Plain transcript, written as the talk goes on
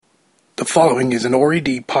The following is an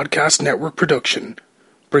RED Podcast Network production,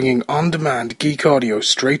 bringing on-demand geek audio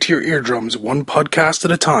straight to your eardrums one podcast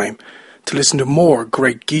at a time. To listen to more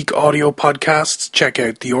great geek audio podcasts, check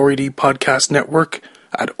out the RED Podcast Network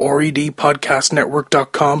at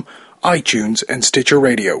redpodcastnetwork.com, iTunes, and Stitcher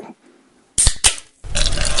Radio.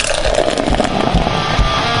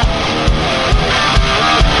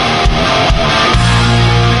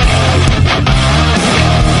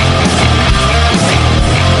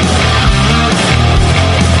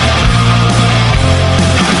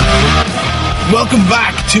 Welcome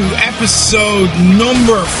back to episode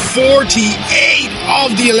number 48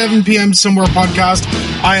 of the 11 PM Somewhere podcast.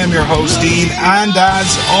 I am your host, Dean, and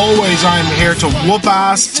as always, I am here to whoop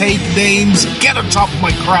ass, take names, get on top of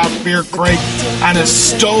my craft beer crate, and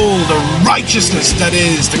extol the righteousness that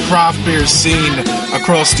is the craft beer scene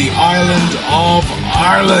across the island of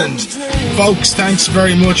Ireland. Folks, thanks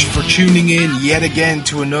very much for tuning in yet again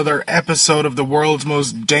to another episode of the world's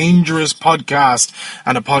most dangerous podcast,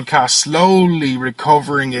 and a podcast slowly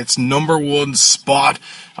recovering its number one spot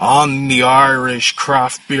on the Irish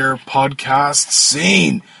craft beer podcast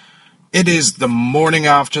scene. It is the morning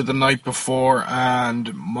after the night before,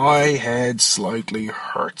 and my head slightly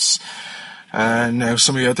hurts. And now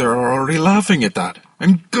some of you out there are already laughing at that.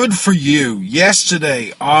 And good for you.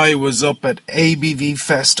 Yesterday, I was up at ABV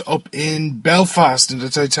Fest up in Belfast in the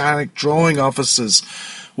Titanic drawing offices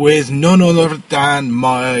with none other than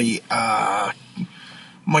my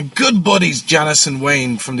good buddies Janice and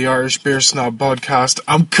Wayne from the Irish Beer Snob podcast.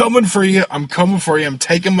 I'm coming for you. I'm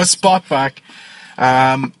taking my spot back.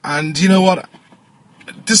 And you know what?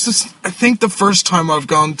 This is, I think, the first time I've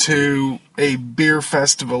gone to a beer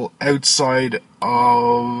festival outside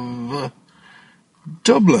of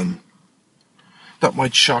Dublin. That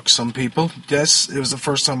might shock some people. Yes, it was the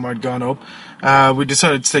first time I'd gone up. We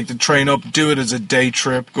decided to take the train up, do it as a day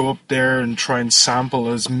trip, go up there and try and sample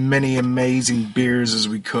as many amazing beers as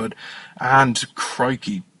we could. And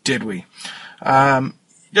crikey, did we. I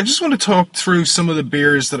just want to talk through some of the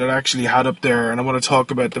beers that I actually had up there, and I want to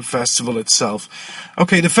talk about the festival itself.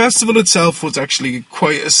 Okay, the festival itself was actually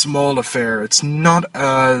quite a small affair. It's not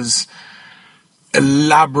as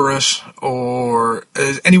elaborate or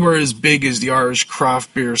anywhere as big as the Irish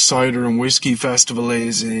Craft Beer, Cider and Whiskey Festival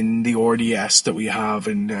is in the RDS that we have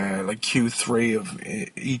in like Q3 of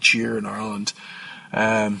each year in Ireland.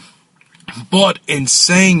 But in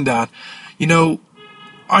saying that, you know,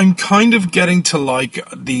 I'm kind of getting to like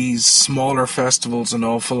these smaller festivals an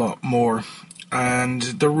awful lot more. And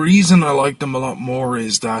the reason I like them a lot more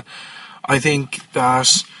is that I think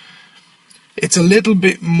that it's a little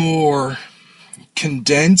bit more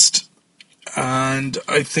condensed, and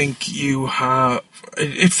I think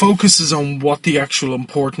it focuses on what the actual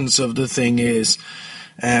importance of the thing is.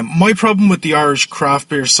 My problem with the Irish Craft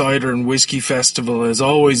Beer, Cider and Whiskey Festival has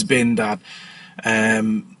always been that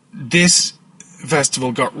this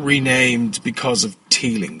festival got renamed because of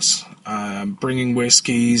Teelings bringing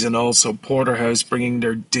whiskies, and also Porterhouse bringing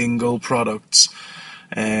their Dingle products,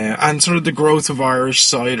 and sort of the growth of Irish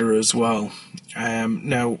cider as well.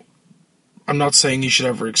 Now, I'm not saying you should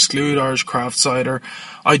ever exclude Irish craft cider.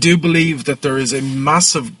 I do believe that there is a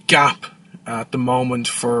massive gap at the moment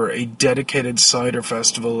for a dedicated cider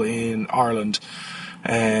festival in Ireland,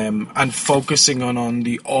 and focusing on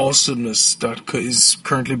the awesomeness that is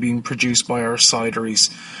currently being produced by our cideries.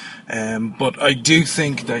 But I do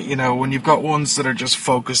think that, you know, when you've got ones that are just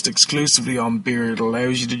focused exclusively on beer, it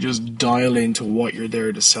allows you to just dial into what you're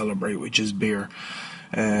there to celebrate, which is beer.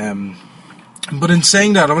 But in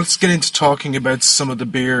saying that, let's get into talking about some of the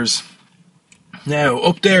beers. Now,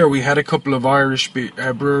 up there we had a couple of Irish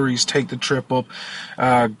breweries take the trip up.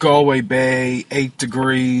 Galway Bay, 8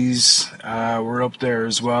 Degrees, were up there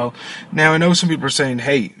as well. Now, I know some people are saying,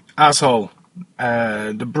 hey, asshole,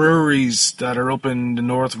 the breweries that are up in the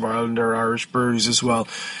north of Ireland are Irish breweries as well.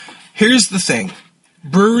 Here's the thing.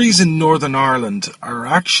 Breweries in Northern Ireland are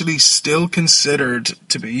actually still considered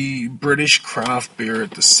to be British craft beer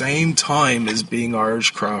at the same time as being Irish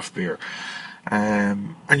craft beer.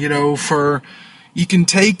 And you know, you can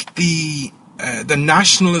take the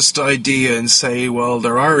nationalist idea and say, well,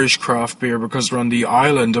 they're Irish craft beer because they're on the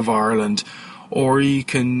island of Ireland, or you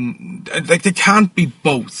can, like, they can't be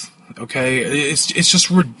both. Okay, it's just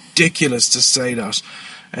ridiculous to say that,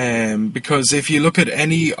 because if you look at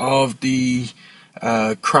any of the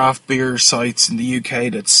craft beer sites in the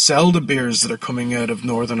UK that sell the beers that are coming out of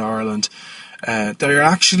Northern Ireland, they're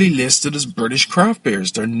actually listed as British craft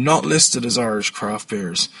beers. They're not listed as Irish craft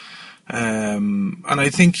beers. And I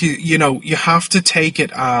think you have to take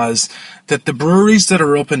it as that the breweries that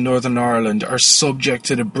are up in Northern Ireland are subject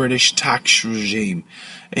to the British tax regime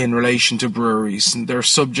in relation to breweries, and they're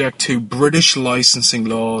subject to British licensing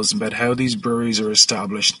laws about how these breweries are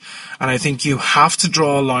established. And I think you have to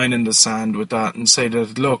draw a line in the sand with that and say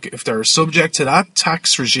that, look, if they're subject to that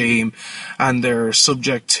tax regime and they're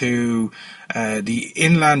subject to the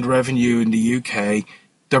inland revenue in the UK,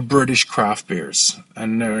 they're British craft beers.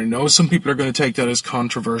 And I know some people are going to take that as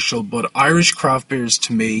controversial, but Irish craft beers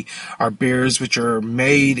to me are beers which are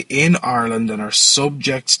made in Ireland and are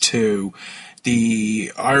subject to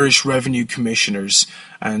the Irish Revenue Commissioners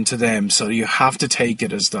and to them. So you have to take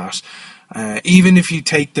it as that. Even if you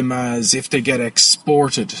take them as if they get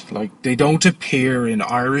exported, like they don't appear in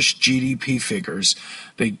Irish GDP figures,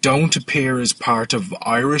 they don't appear as part of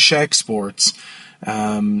Irish exports.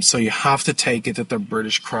 So you have to take it that they're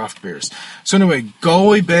British craft beers. So anyway,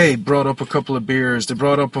 Galway Bay brought up a couple of beers. They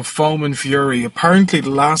brought up a Foam and Fury. Apparently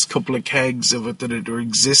the last couple of kegs of it that are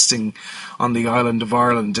existing on the island of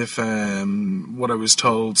Ireland, if what I was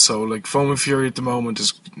told. So like Foam and Fury at the moment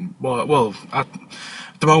is, well at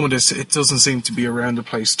the moment it doesn't seem to be around the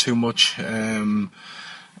place too much.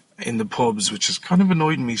 In the pubs, which has kind of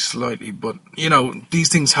annoyed me slightly, but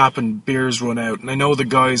these things happen, beers run out, and I know the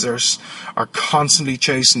guys are constantly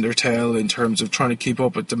chasing their tail in terms of trying to keep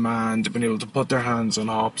up with demand, being able to put their hands on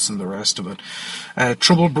hops and the rest of it.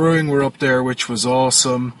 Trouble Brewing were up there, which was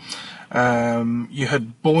awesome. You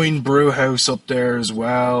had Boyne Brewhouse up there as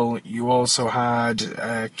well. You also had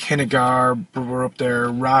Kinnegar were up there,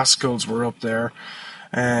 Rascals were up there.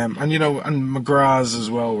 And McGrath's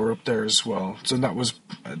as well were up there as well. So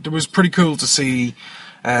it was pretty cool to see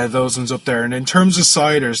those ones up there. And in terms of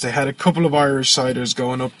ciders, they had a couple of Irish ciders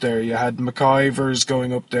going up there. You had McIver's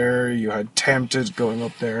going up there. You had Tempted going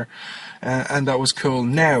up there. And that was cool.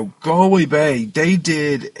 Now, Galway Bay, they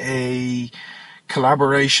did a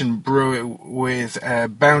collaboration brew with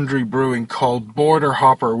Boundary Brewing called Border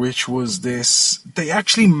Hopper, which was this. They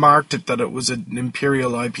actually marked it that it was an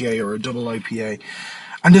Imperial IPA or a double IPA.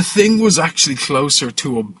 And the thing was actually closer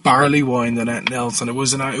to a barley wine than anything else, and it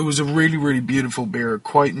was a really, really beautiful beer.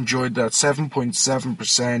 Quite enjoyed that.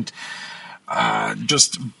 7.7%.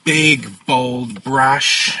 Just big, bold,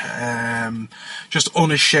 brash, just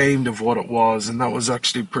unashamed of what it was, and that was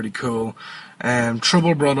actually pretty cool.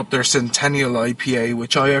 Trouble brought up their Centennial IPA,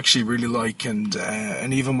 which I actually really like, and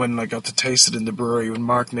even when I got to taste it in the brewery, when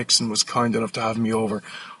Mark Nixon was kind enough to have me over,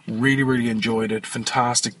 really, really enjoyed it.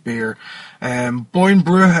 Fantastic beer. Boyne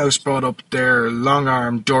Brewhouse brought up their Long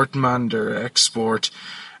Arm Dortmander Export,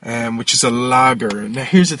 which is a lager. Now,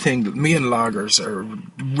 here's the thing. Me and lagers are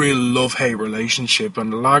a real love-hate relationship,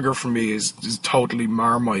 and a lager for me is totally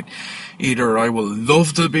Marmite. Either I will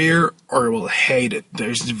love the beer or I will hate it.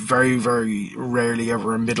 There's very, very rarely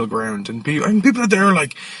ever a middle ground. And people out there are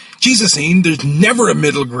like, Jesus, Ian, there's never a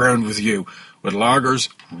middle ground with you. With lagers,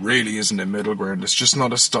 really isn't a middle ground. It's just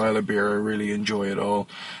not a style of beer I really enjoy at all.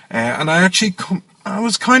 And I actually, I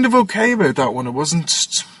was kind of okay about that one. It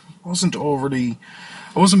wasn't overly,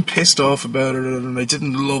 I wasn't pissed off about it, and I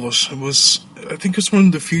didn't love it. I think it's one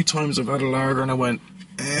of the few times I've had a lager and I went,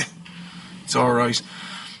 it's alright.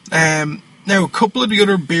 Now, a couple of the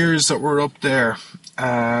other beers that were up there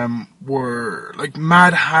were, like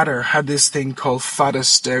Mad Hatter had this thing called Fada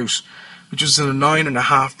Stout, which was a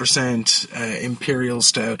 9.5% Imperial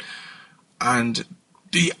Stout. And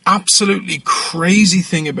the absolutely crazy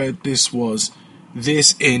thing about this was,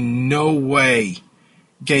 this in no way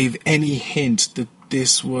gave any hint that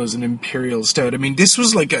this was an Imperial Stout. I mean, this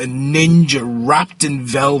was like a ninja wrapped in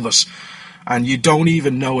velvet, and you don't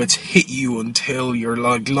even know it's hit you until you're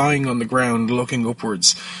like lying on the ground looking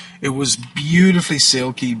upwards. It was beautifully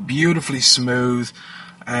silky, beautifully smooth,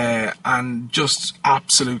 and just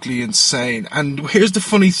absolutely insane. And here's the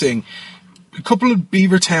funny thing. A couple of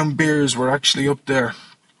Beavertown beers were actually up there.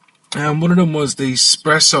 One of them was the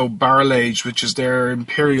Espresso Barrel Age, which is their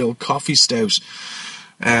Imperial Coffee Stout.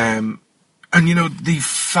 And the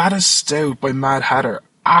Fada Stout by Mad Hatter,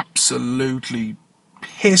 absolutely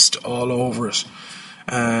pissed all over it.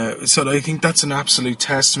 So I think that's an absolute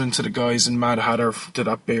testament to the guys in Mad Hatter, to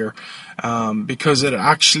that beer, because it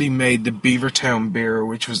actually made the Beavertown beer,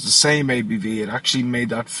 which was the same ABV, it actually made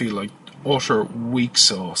that feel like utter weak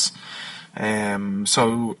sauce.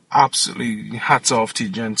 So absolutely hats off to you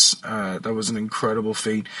gents. That was an incredible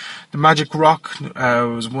feat. The Magic Rock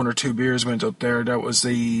was one or two beers went up there. That was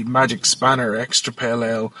the Magic Spanner Extra Pale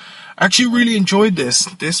Ale. I actually really enjoyed this.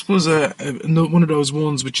 This was one of those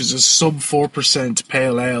ones which is a sub 4%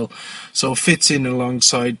 pale ale, so it fits in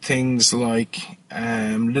alongside things like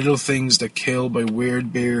Little Things That Kill by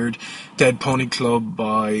Weird Beard, Dead Pony Club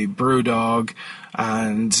by Brewdog,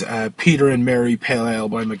 and Peter and Mary Pale Ale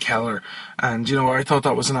by McKellar. And I thought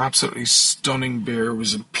that was an absolutely stunning beer. It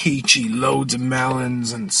was peachy, loads of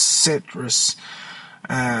melons and citrus.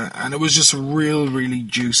 And it was just really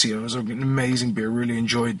juicy. It was an amazing beer. Really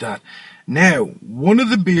enjoyed that. Now, one of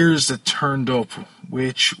the beers that turned up,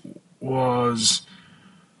 which was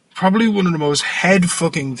probably one of the most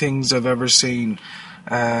head-fucking things I've ever seen,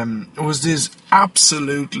 was this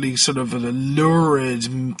absolutely sort of a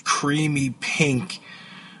lurid, creamy pink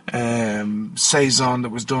saison that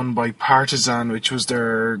was done by Partisan, which was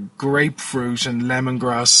their grapefruit and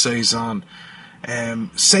lemongrass saison.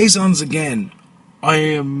 Saisons again.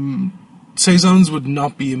 Saisons would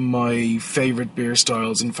not be in my favourite beer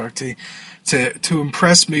styles. In fact, to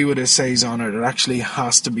impress me with a saison, it actually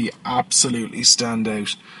has to be absolutely stand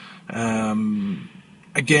out.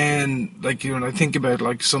 Again, when I think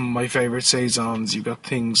about some of my favourite saisons, you've got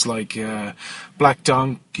things like Black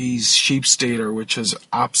Donkey's Sheep Stealer, which is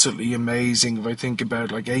absolutely amazing. If I think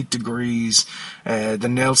about 8 Degrees, the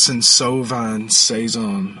Nelson Sauvin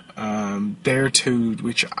saison, they're two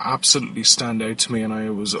which absolutely stand out to me, and I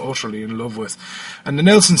was utterly in love with. And the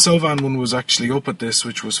Nelson Sauvin one was actually up at this,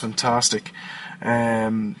 which was fantastic. I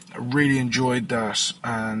really enjoyed that,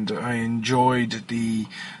 and I enjoyed the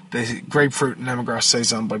grapefruit and lemongrass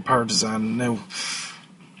saison by Partisan. Now,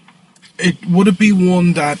 would it be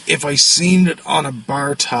one that if I seen it on a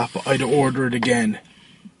bar tap, I'd order it again?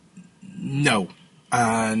 No.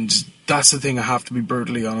 And that's the thing I have to be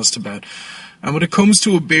brutally honest about. And when it comes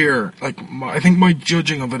to a beer, I think my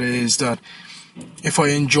judging of it is that if I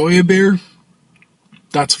enjoy a beer,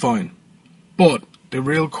 that's fine. But the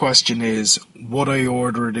real question is, would I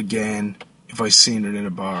order it again if I seen it in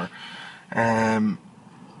a bar?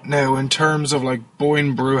 Now, in terms of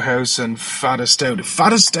Boyne Brewhouse and Fata Stout, if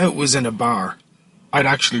Fata Stout was in a bar, I'd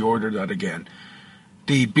actually order that again.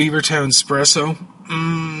 The Beavertown Espresso,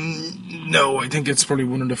 no, I think it's probably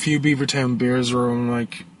one of the few Beavertown beers where I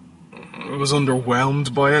was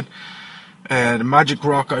underwhelmed by it. The Magic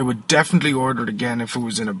Rock, I would definitely order it again if it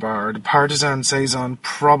was in a bar. The Partisan Saison,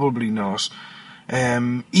 probably not.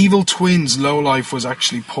 Evil Twins Low Life was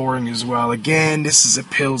actually pouring as well. Again, this is a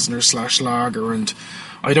Pilsner / lager, and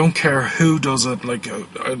I don't care who does it.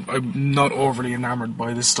 I'm not overly enamoured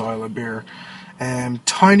by this style of beer.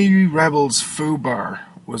 Tiny Rebels Foo Bar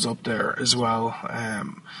was up there as well.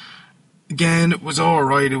 Again, it was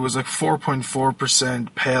alright. It was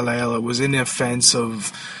 4.4% pale ale. It was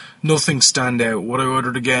inoffensive. Nothing stand out. Would I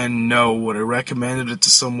order it again? No. Would I recommend it to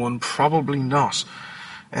someone? Probably not.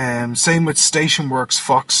 Same with Station Works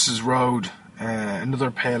Fox's Road.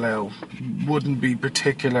 Another pale ale. Wouldn't be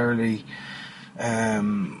particularly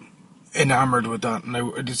enamoured with that.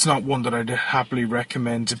 Now, it's not one that I'd happily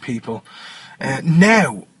recommend to people.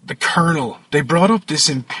 Now, the Colonel. They brought up this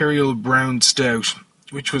Imperial Brown Stout,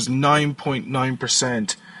 which was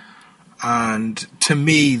 9.9%. And to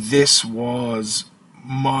me, this was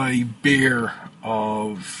my beer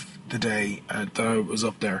of the day that was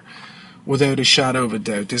up there. Without a shadow of a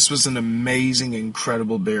doubt. This was an amazing,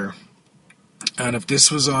 incredible beer. And if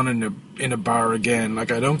this was on in a bar again, I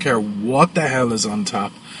don't care what the hell is on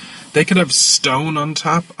tap. They could have Stone on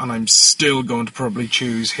tap, and I'm still going to probably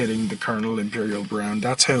choose hitting the Colonel Imperial Brown.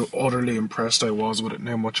 That's how utterly impressed I was with it and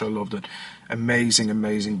how much I loved it.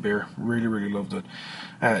 Amazing beer. Really loved it.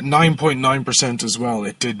 9.9% as well.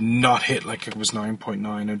 It did not hit like it was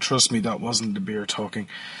 9.9, and trust me, that wasn't the beer talking.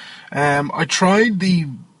 I tried the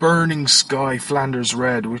Burning Sky Flanders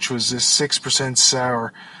Red, which was a 6%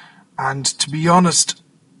 sour, and to be honest,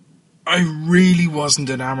 I really wasn't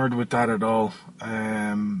enamoured with that at all.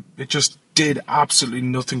 It just did absolutely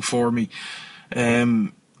nothing for me.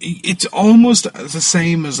 It's almost the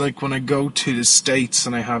same as when I go to the States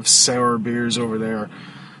and I have sour beers over there.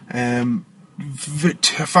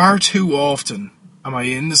 Far too often am I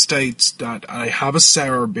in the States that I have a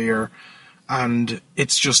sour beer and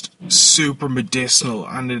it's just super medicinal,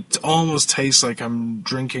 and it almost tastes like I'm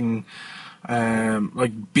drinking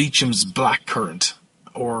Beecham's Blackcurrant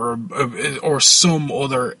or some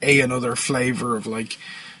other flavour of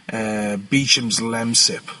Beecham's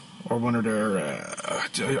Lemsip or one of their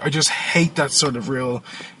I just hate that sort of real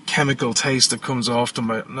chemical taste that comes off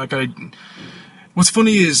them. What's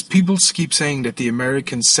funny is people keep saying that the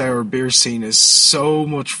American sour beer scene is so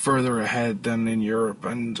much further ahead than in Europe,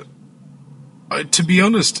 and to be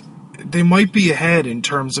honest, they might be ahead in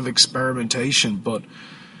terms of experimentation, but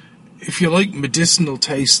if you like medicinal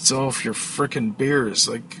tastes off your frickin' beers,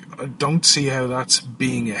 like, I don't see how that's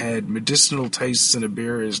being ahead. Medicinal tastes in a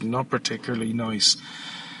beer is not particularly nice.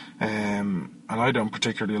 And I don't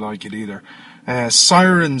particularly like it either.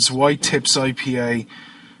 Siren's White Tips IPA.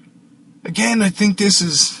 Again, I think this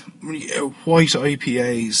is white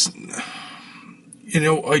IPAs.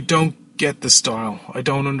 I don't get the style. I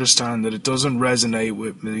don't understand it. It doesn't resonate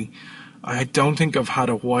with me. I don't think I've had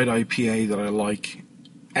a white IPA that I like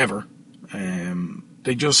ever.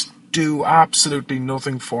 They just do absolutely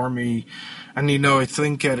nothing for me. And I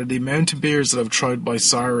think out of the amount of beers that I've tried by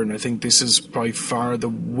Siren, I think this is by far the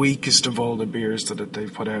weakest of all the beers that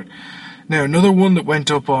they've put out. Now, another one that went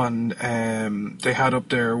up on, they had up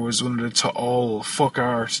there was one of the Ta'al, Fuck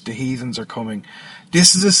Art, The Heathens Are Coming.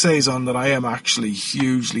 This is a saison that I am actually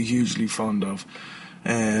hugely, hugely fond of.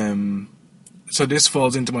 So this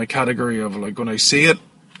falls into my category of, like, when I see it,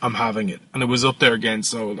 I'm having it. And it was up there again,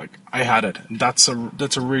 so, like, I had it. And that's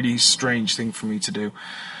a really strange thing for me to do.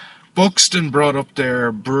 Buxton brought up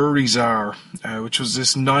their Brewery Czar, which was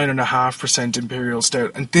this 9.5% Imperial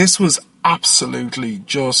Stout. And this was absolutely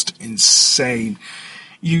just insane.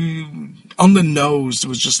 On the nose, there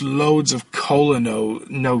was just loads of cola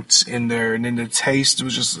notes in there. And in the taste, there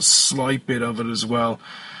was just a slight bit of it as well.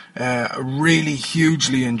 Really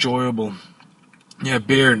hugely enjoyable. Yeah,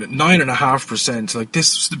 beer, 9.5%. Like,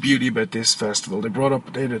 this was the beauty about this festival.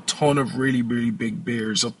 They had a ton of really, really big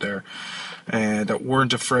beers up there that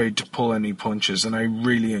weren't afraid to pull any punches, and I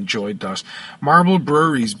really enjoyed that. Marble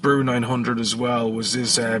Brewery's Brew 900 as well was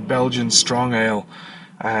this Belgian strong ale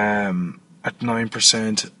at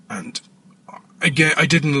 9%, and again, I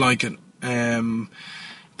didn't like it.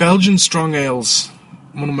 Belgian strong ales,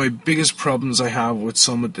 one of my biggest problems I have with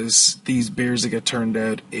some of these beers that get turned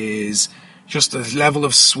out is just the level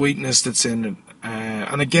of sweetness that's in it.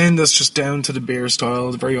 And again, that's just down to the beer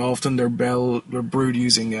style. Very often they're brewed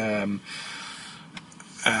using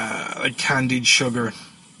like candied sugar.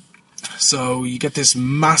 So you get this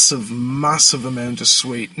massive, massive amount of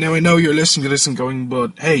sweet. Now, I know you're listening to this and going,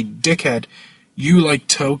 but hey, dickhead, you like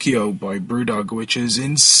Tokyo by Brewdog, which is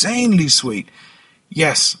insanely sweet.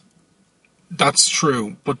 Yes, that's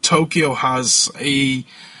true. But Tokyo has a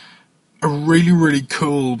really, really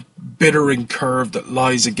cool bittering curve that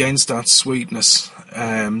lies against that sweetness.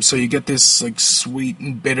 So you get this like sweet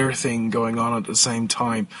and bitter thing going on at the same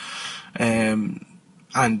time.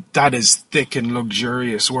 And that is thick and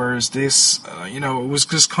luxurious, whereas this, it was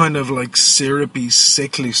just kind of like syrupy,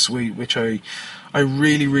 sickly sweet, which I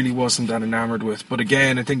really, really wasn't that enamored with. But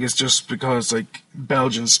again, I think it's just because, like,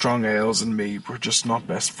 Belgian strong ales and me, we're just not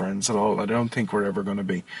best friends at all. I don't think we're ever going to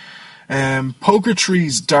be. Poker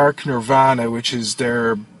Tree's Dark Nirvana, which is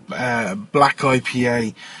their black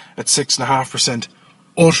IPA at 6.5%,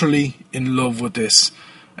 utterly in love with this.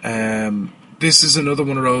 This is another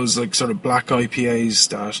one of those, like, sort of black IPAs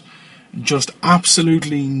that just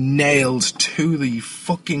absolutely nailed to the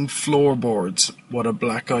fucking floorboards what a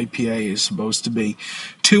black IPA is supposed to be.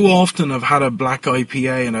 Too often I've had a black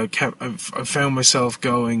IPA and I've found myself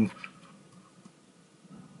going,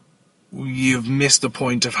 you've missed the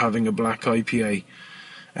point of having a black IPA.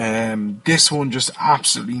 This one just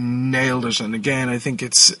absolutely nailed it. And again, I think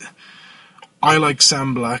I like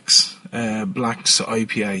Sam Black's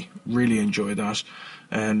IPA. Really enjoy that.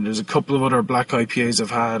 And there's a couple of other black IPAs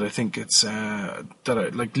I've had. I think it's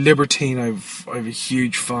like Libertine. I've a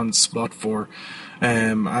huge fond spot for.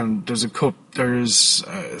 And there's a couple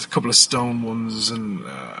of Stone ones and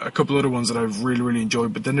a couple other ones that I've really, really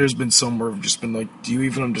enjoyed. But then there's been some where I've just been like, do you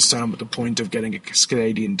even understand what the point of getting a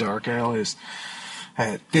Cascadian Dark Ale is?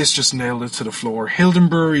 This just nailed it to the floor. Hilden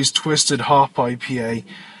Brewery's Twisted Hop IPA.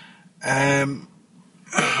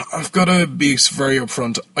 I've got to be very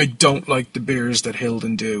upfront. I don't like the beers that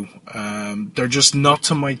Hilden do. They're just not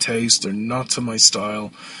to my taste. They're not to my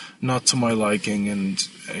style, not to my liking. And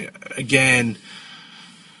again,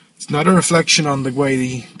 it's not a reflection on the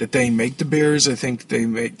way that they make the beers. I think they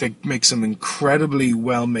make some incredibly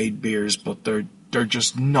well-made beers, but they're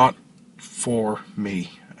just not for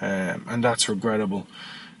me, and that's regrettable.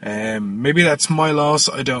 Maybe that's my loss.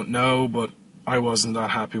 I don't know, but I wasn't that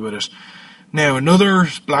happy with it. Now, another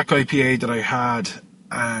black IPA that I had,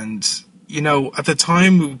 and, at the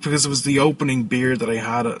time, because it was the opening beer that I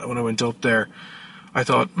had when I went up there, I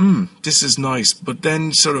thought, this is nice. But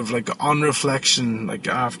then, sort of, like, on reflection, like,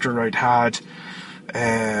 after I'd had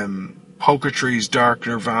Poker Tree's Dark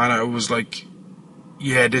Nirvana, it was like,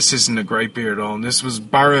 Yeah, this isn't a great beer at all. And this was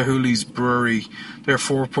Barrahooley's Brewery, their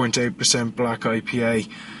 4.8% black IPA.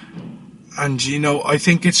 And, you know, I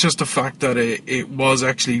think it's just the fact that it was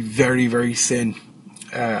actually very, very thin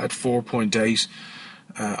at 4.8.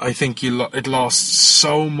 I think it lost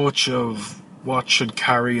so much of what should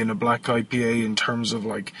carry in a black IPA in terms of,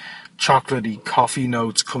 like, chocolatey coffee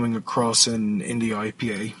notes coming across in the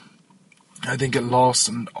IPA. I think it lost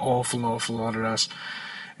an awful lot of that.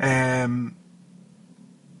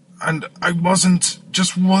 And I was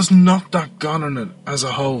not that gone on it as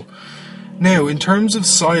a whole. Now, in terms of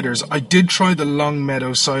ciders, I did try the Long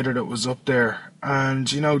Meadow cider that was up there,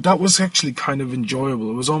 and, you know, that was actually kind of enjoyable.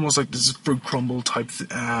 It was almost like this fruit crumble type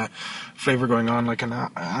flavour going on,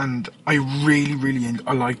 and I really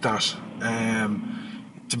I like that.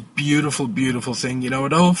 It's a beautiful thing. You know,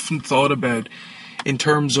 I'd often thought about, in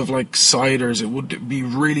terms of like ciders, it would be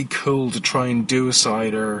really cool to try and do a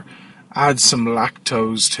cider, add some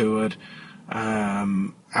lactose to it,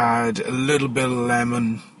 add a little bit of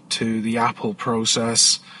lemon to the apple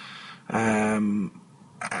process, and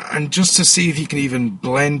just to see if you can even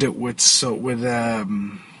blend it with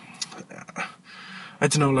I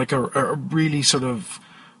don't know, like a really sort of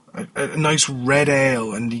a nice red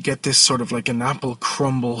ale, and you get this sort of like an apple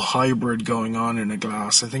crumble hybrid going on in a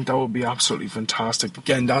glass. I think that would be absolutely fantastic.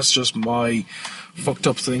 Again, that's just my fucked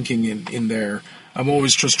up thinking in there. I'm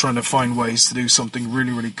always just trying to find ways to do something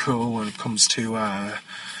really cool when it comes to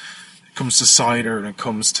cider, and it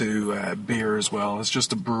comes to beer as well. It's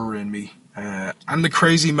just a brewer in me, and the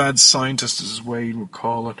crazy mad scientist, as Wade would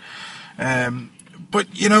call it.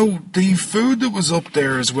 But, you know, the food that was up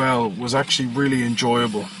there as well was actually really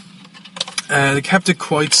enjoyable. They kept it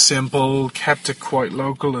quite simple, kept it quite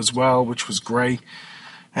local as well, which was great.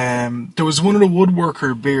 There was one of the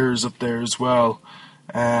Woodworker beers up there as well,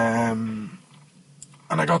 and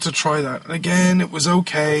I got to try that. And again, it was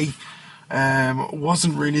okay.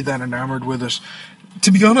 Wasn't really that enamored with it.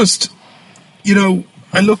 To be honest, you know,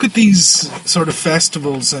 I look at these sort of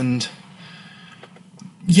festivals, and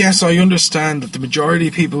yes, I understand that the majority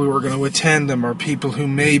of people who are going to attend them are people who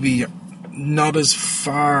maybe not as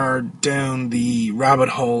far down the rabbit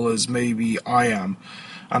hole as maybe I am.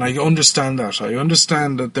 And I understand that. I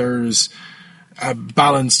understand that there's a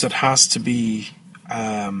balance that has to be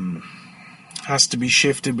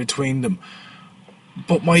shifted between them.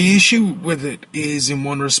 But my issue with it is, in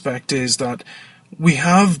one respect, is that we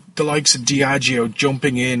have the likes of Diageo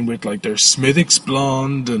jumping in with like their Smithwick's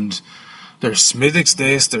Blonde and their Smithwick's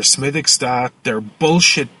this, their Smithwick's that, their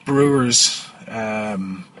bullshit brewers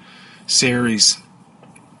series.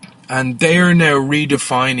 And they are now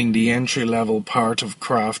redefining the entry-level part of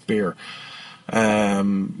craft beer.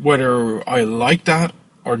 Whether I like that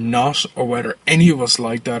or not, or whether any of us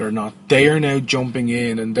like that or not, they are now jumping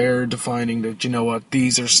in and they're defining that, you know what,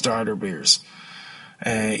 these are starter beers.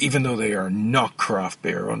 Even though they are not craft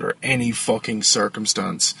beer under any fucking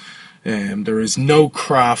circumstance. There is no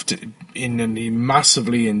craft in a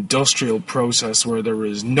massively industrial process where there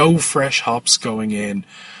is no fresh hops going in.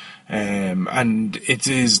 And it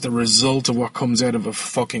is the result of what comes out of a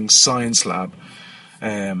fucking science lab.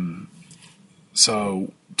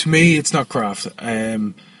 So, to me, it's not craft.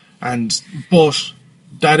 But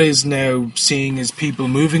that is now seeing as people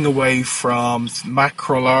moving away from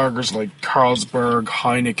macro lagers like Carlsberg,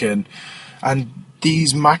 Heineken, and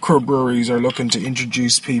these macro breweries are looking to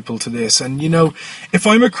introduce people to this. And, you know, if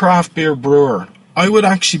I'm a craft beer brewer, I would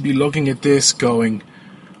actually be looking at this going,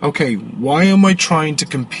 okay, why am I trying to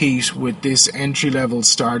compete with this entry-level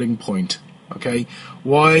starting point? Okay,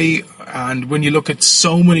 why? And when you look at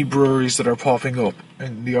so many breweries that are popping up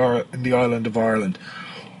in the island of Ireland,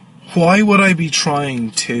 why would I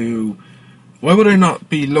not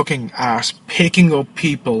be looking at picking up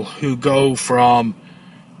people who go from,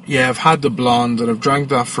 yeah, I've had the blonde and I've drank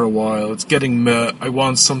that for a while, it's getting meh, I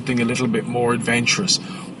want something a little bit more adventurous.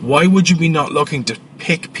 Why would you be not looking to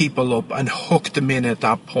pick people up and hook them in at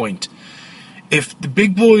that point? If the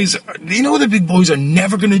big boys, you know, the big boys are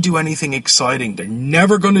never going to do anything exciting. They're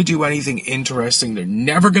never going to do anything interesting. They're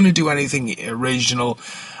never going to do anything original.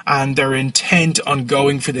 And they're intent on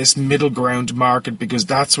going for this middle ground market because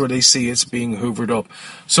that's where they see it's being hoovered up.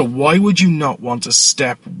 So why would you not want to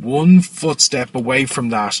step one footstep away from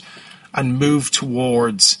that and move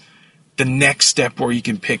towards the next step where you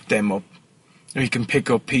can pick them up? Or you can pick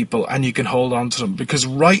up people and you can hold on to them. Because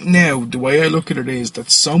right now, the way I look at it is that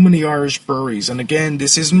so many Irish breweries, and again,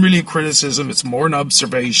 this isn't really a criticism, it's more an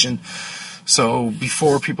observation. So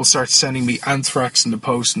before people start sending me anthrax in the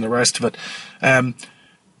post and the rest of it,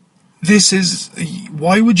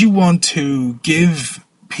 why would you want to give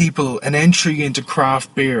people an entry into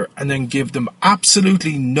craft beer and then give them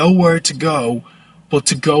absolutely nowhere to go but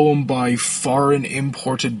to go and buy foreign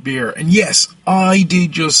imported beer. And yes, I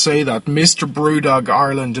did just say that. Mr. Brewdog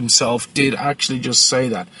Ireland himself did actually just say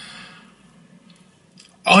that.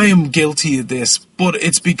 I am guilty of this, but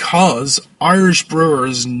it's because Irish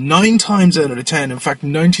brewers, 9 times out of 10, in fact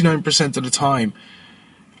 99% of the time,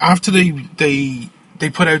 after they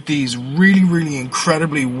put out these really, really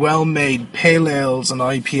incredibly well-made pale ales and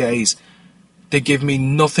IPAs, they give me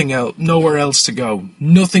nothing else, nowhere else to go,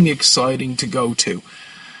 nothing exciting to go to.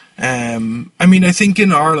 I think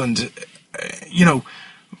in Ireland,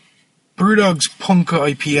 Brewdog's Punk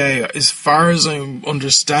IPA, as far as I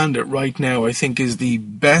understand it right now, I think is the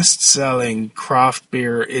best-selling craft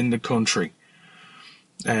beer in the country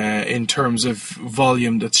in terms of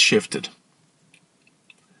volume that's shifted.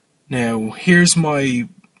 Now, here's my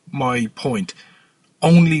point.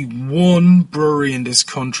 Only one brewery in this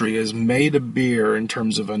country has made a beer in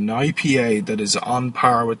terms of an IPA that is on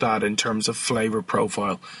par with that in terms of flavour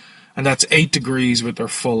profile. And that's 8 Degrees with their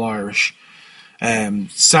full Irish.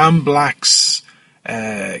 Sam Black's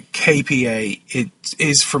KPA, it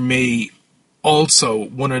is for me also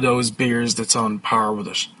one of those beers that's on par with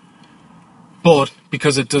it. But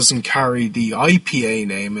because it doesn't carry the IPA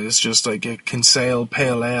name, it's just like a Kinsale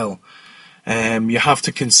Pale Ale. You have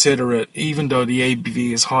to consider it, even though the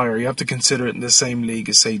ABV is higher, you have to consider it in the same league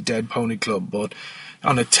as, say, Dead Pony Club. But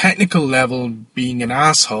on a technical level, being an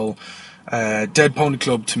asshole, Dead Pony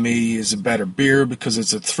Club to me is a better beer because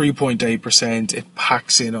it's at 3.8%. It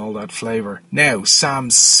packs in all that flavour. Now,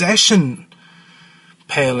 Sam's Session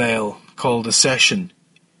Pale Ale, called a Session,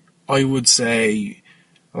 I would say,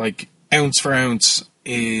 like, ounce for ounce,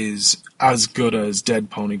 is as good as Dead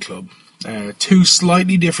Pony Club. 2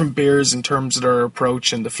 slightly different beers in terms of their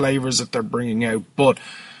approach and the flavours that they're bringing out, but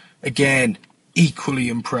again, equally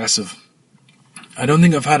impressive. I don't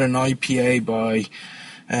think I've had an IPA by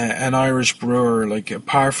an Irish brewer, like,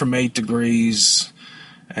 apart from 8 Degrees,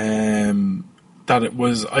 that it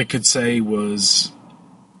was, I could say, was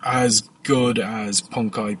as good as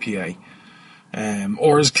Punk IPA,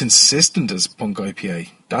 or as consistent as Punk IPA.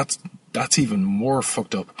 That's even more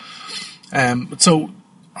fucked up. So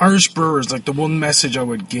Irish brewers, like, the one message I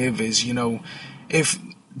would give is, if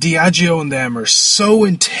Diageo and them are so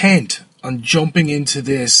intent on jumping into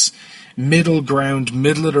this middle ground,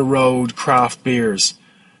 middle of the road craft beers,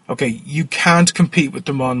 okay, you can't compete with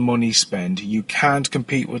them on money spend. You can't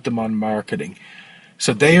compete with them on marketing.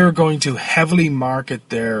 So they are going to heavily market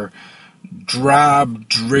their drab,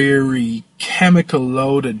 dreary,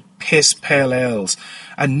 chemical-loaded piss pale ales.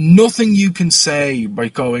 And nothing you can say by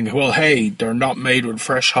going, well, hey, they're not made with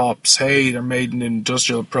fresh hops. Hey, they're made in an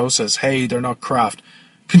industrial process. Hey, they're not craft.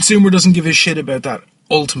 Consumer doesn't give a shit about that,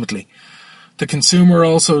 ultimately. The consumer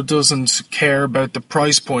also doesn't care about the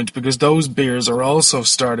price point because those beers are also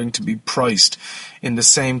starting to be priced in the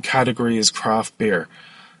same category as craft beer.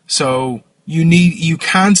 So you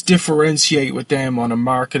can't differentiate with them on a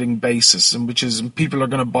marketing basis, and people are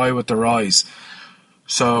going to buy with their eyes.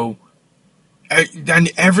 So,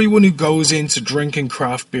 and everyone who goes into drinking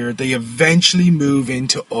craft beer, they eventually move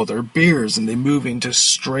into other beers and they move into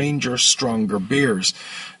stranger, stronger beers.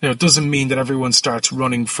 Now, it doesn't mean that everyone starts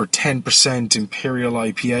running for 10% Imperial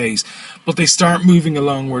IPAs, but they start moving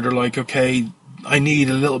along where they're like, okay, I need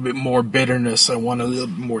a little bit more bitterness. I want a little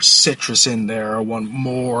bit more citrus in there. I want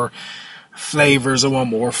more flavors. I want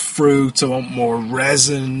more fruits. I want more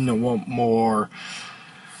resin. I want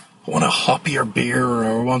a hoppier beer, or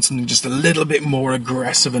I want something just a little bit more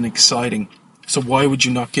aggressive and exciting. So why would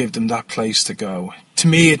you not give them that place to go? To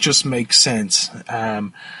me, it just makes sense.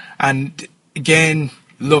 And again,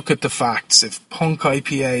 look at the facts. If Punk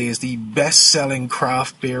IPA is the best-selling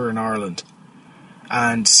craft beer in Ireland,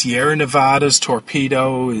 and Sierra Nevada's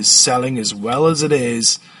Torpedo is selling as well as it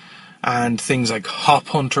is, and things like Hop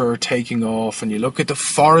Hunter are taking off, and you look at the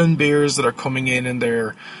foreign beers that are coming in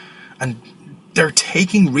there, and they're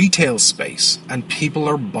taking retail space and people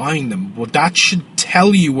are buying them. Well, that should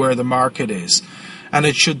tell you where the market is, and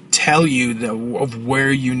it should tell you of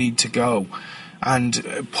where you need to go.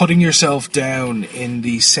 And putting yourself down in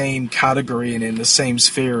the same category and in the same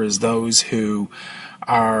sphere as those who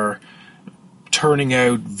are turning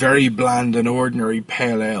out very bland and ordinary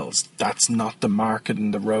pale ales, that's not the market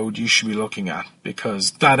and the road you should be looking at,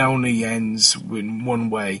 because that only ends in one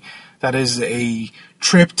way. That is a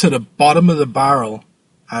trip to the bottom of the barrel,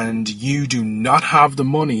 and you do not have the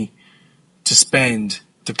money to spend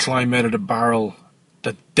to climb out of the barrel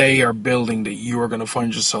that they are building, that you are going to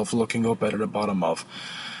find yourself looking up out of the bottom of.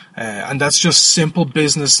 And that's just simple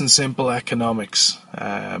business and simple economics.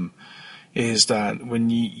 is that when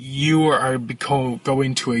you are go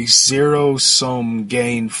into a zero-sum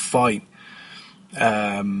gain fight,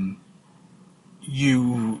 the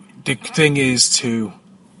thing is to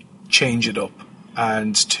change it up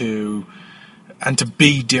and to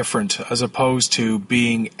be different, as opposed to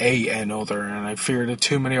being another. And I fear that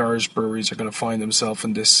too many Irish breweries are going to find themselves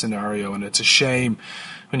in this scenario, and it's a shame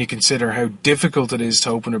when you consider how difficult it is to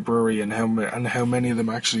open a brewery and how many of them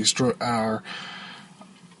actually are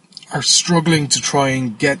struggling to try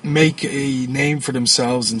and make a name for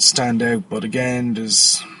themselves and stand out. But again,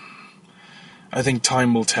 I think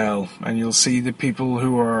time will tell, and you'll see the people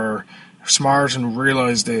who are smart and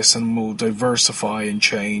realise this and will diversify and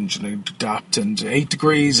change and adapt. And 8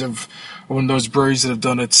 Degrees are one of those breweries that have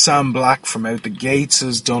done it. Sam Black from Out the Gates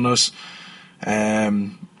has done it.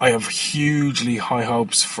 I have hugely high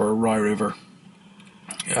hopes for Rye River,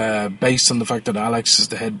 based on the fact that Alex is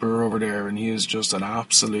the head brewer over there, and he is just an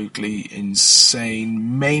absolutely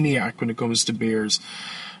insane maniac when it comes to beers.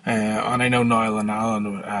 And I know Niall and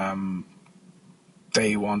Alan,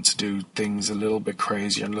 they want to do things a little bit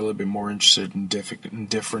crazier and a little bit more interested and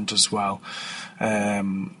different as well.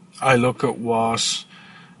 I look at what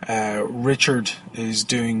Richard is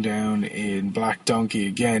doing down in Black Donkey,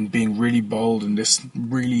 again being really bold in this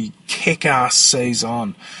really kick-ass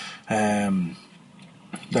saison that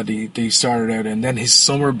he started out in. And then his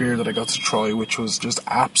summer beer that I got to try, which was just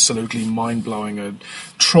absolutely mind-blowing.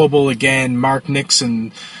 Trouble again, Mark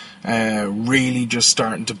Nixon really just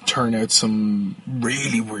starting to turn out some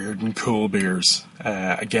really weird and cool beers.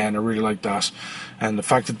 Again, I really like that. And the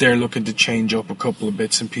fact that they're looking to change up a couple of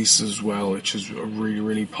bits and pieces as well, which is really,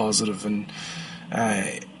 really positive, and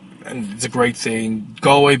it's a great thing.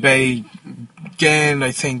 Galway Bay, again,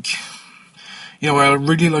 I think, I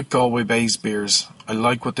really like Galway Bay's beers. I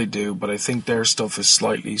like what they do, but I think their stuff is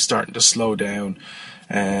slightly starting to slow down.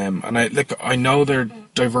 And I know they're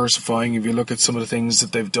diversifying. If you look at some of the things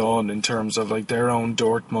that they've done in terms of like their own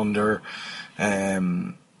Dortmunder,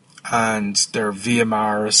 and their Via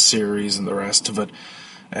Maris series and the rest of it.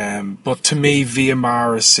 But to me, Via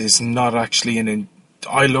Maris is not actually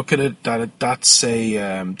I look at it that's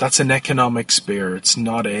an economics beer. It's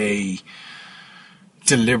not a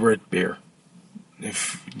deliberate beer.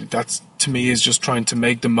 If that's, to me, is just trying to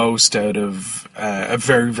make the most out of a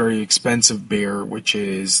very, very expensive beer, which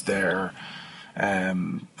is their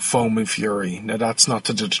Foam and Fury. Now, that's not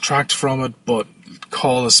to detract from it, but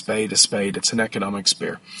call a spade a spade. It's an economics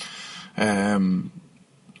beer. I'm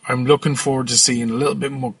looking forward to seeing a little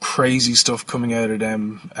bit more crazy stuff coming out of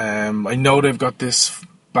them. I know they've got this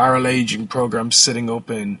barrel aging program sitting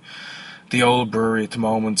up in the old brewery at the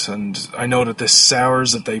moment, and I know that the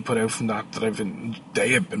sours that they put out from that they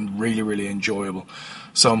have been really, really enjoyable.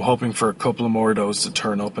 So I'm hoping for a couple of more of those to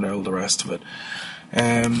turn up and all the rest of it.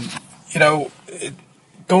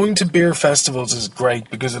 Going to beer festivals is great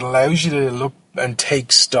because it allows you to look and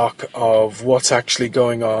take stock of what's actually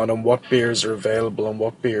going on and what beers are available and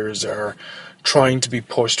what beers are trying to be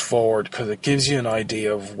pushed forward, because it gives you an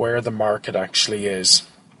idea of where the market actually is.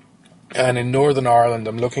 And in Northern Ireland,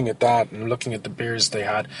 I'm looking at that and looking at the beers they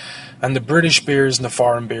had. And the British beers and the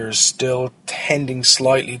foreign beers still tending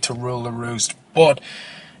slightly to rule the roost. But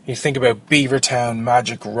you think about Beavertown,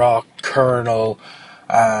 Magic Rock, Colonel,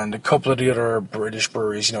 and a couple of the other British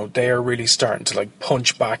breweries, they are really starting to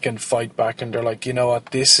punch back and fight back. And they're like, you know what,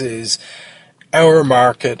 this is our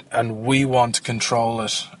market and we want to control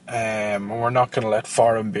it. And we're not going to let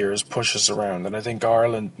foreign beers push us around. And I think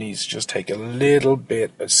Ireland needs to just take a little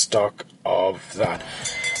bit of stock of that.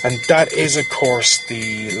 And that is, of course,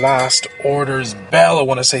 the last orders bell. I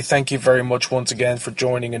want to say thank you very much once again for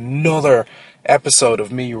joining another episode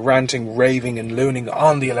of me ranting, raving and looning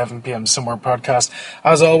on the 11pm Somewhere podcast.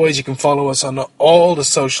 As always, you can follow us on all the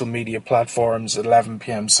social media platforms at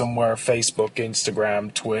 11pm Somewhere: Facebook,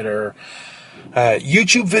 Instagram, Twitter.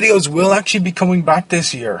 YouTube videos will actually be coming back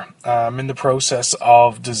this year. I'm in the process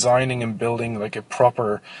of designing and building a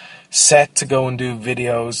proper set to go and do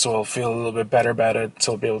videos, so I'll feel a little bit better about it,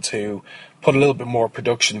 so I'll be able to put a little bit more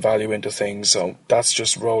production value into things. So that's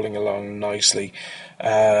just rolling along nicely.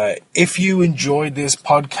 If you enjoyed this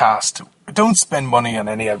podcast, I don't spend money on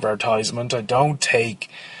any advertisement. I don't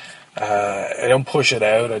push it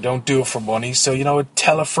out. I don't do it for money. So,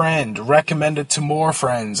 tell a friend, recommend it to more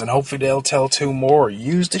friends, and hopefully they'll tell 2 more.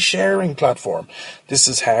 Use the sharing platform. This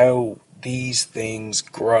is how these things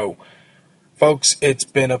grow. Folks, it's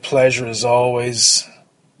been a pleasure as always.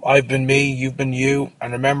 I've been me, you've been you.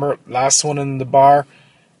 And remember, last one in the bar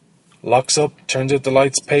locks up, turns out the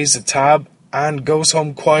lights, pays the tab, and goes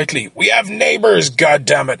home quietly. We have neighbours,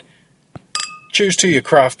 goddammit. Cheers to you,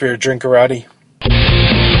 craft beer drinkerati.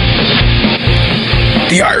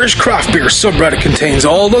 The Irish Craft Beer subreddit contains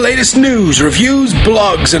all the latest news, reviews,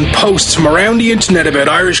 blogs, and posts from around the internet about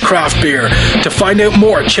Irish craft beer. To find out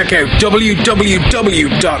more, check out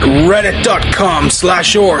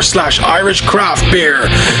www.reddit.com/r/Irish Craft Beer.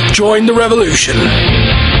 Join the revolution.